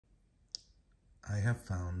I have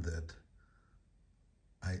found that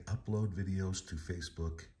I upload videos to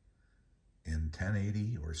Facebook in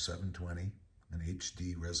 1080 or 720, an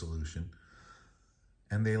HD resolution,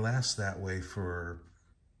 and they last that way for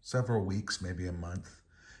several weeks, maybe a month,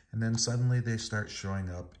 and then suddenly they start showing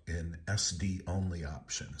up in SD only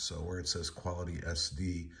option. So where it says quality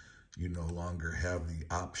SD, you no longer have the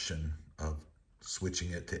option of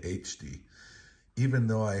switching it to HD. Even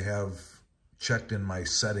though I have checked in my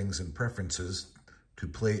settings and preferences to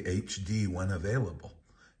play HD when available.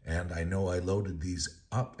 And I know I loaded these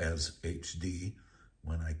up as HD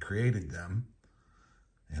when I created them,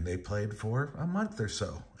 and they played for a month or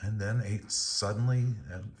so. And then suddenly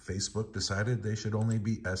Facebook decided they should only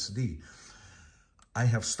be SD. I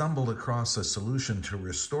have stumbled across a solution to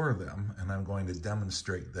restore them, and I'm going to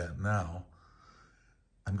demonstrate that now.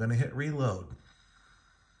 I'm going to hit reload.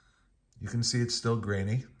 You can see it's still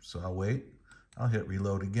grainy, so I'll wait. I'll hit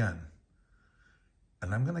reload again.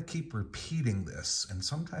 And I'm going to keep repeating this, and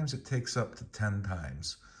sometimes it takes up to 10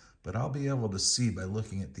 times, but I'll be able to see by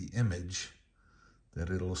looking at the image that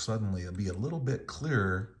it'll suddenly be a little bit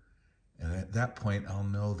clearer, and at that point I'll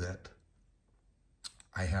know that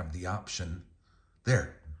I have the option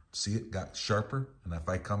there. See, it got sharper, and if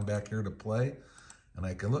I come back here to play, and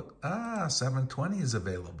I can look, 720 is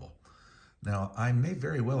available. Now, I may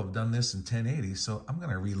very well have done this in 1080, so I'm going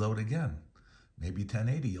to reload again. Maybe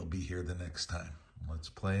 1080 will be here the next time. Let's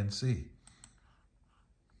play and see.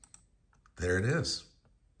 There it is.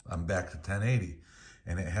 I'm back to 1080.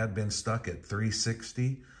 And it had been stuck at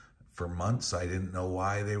 360 for months. I didn't know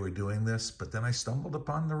why they were doing this, but then I stumbled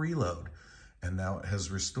upon the reload, and now it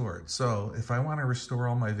has restored. So if I want to restore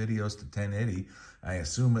all my videos to 1080, I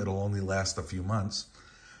assume it'll only last a few months.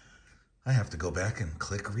 I have to go back and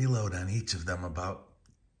click reload on each of them about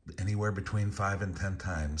anywhere between 5 and 10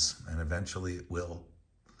 times, and eventually it will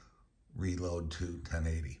reload to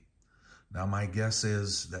 1080. Now my guess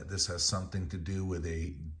is that this has something to do with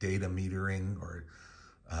a data metering or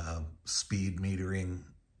speed metering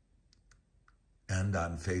end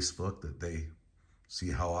on Facebook, that they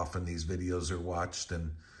see how often these videos are watched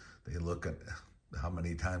and they look at how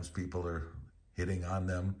many times people are hitting on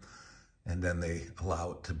them, and then they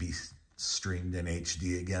allow it to be streamed in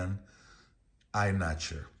HD again. I'm not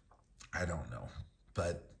sure. I don't know,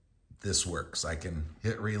 but this works. I can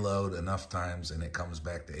hit reload enough times and it comes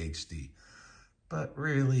back to HD. But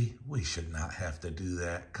really, we should not have to do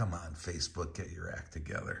that. Come on, Facebook, get your act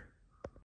together.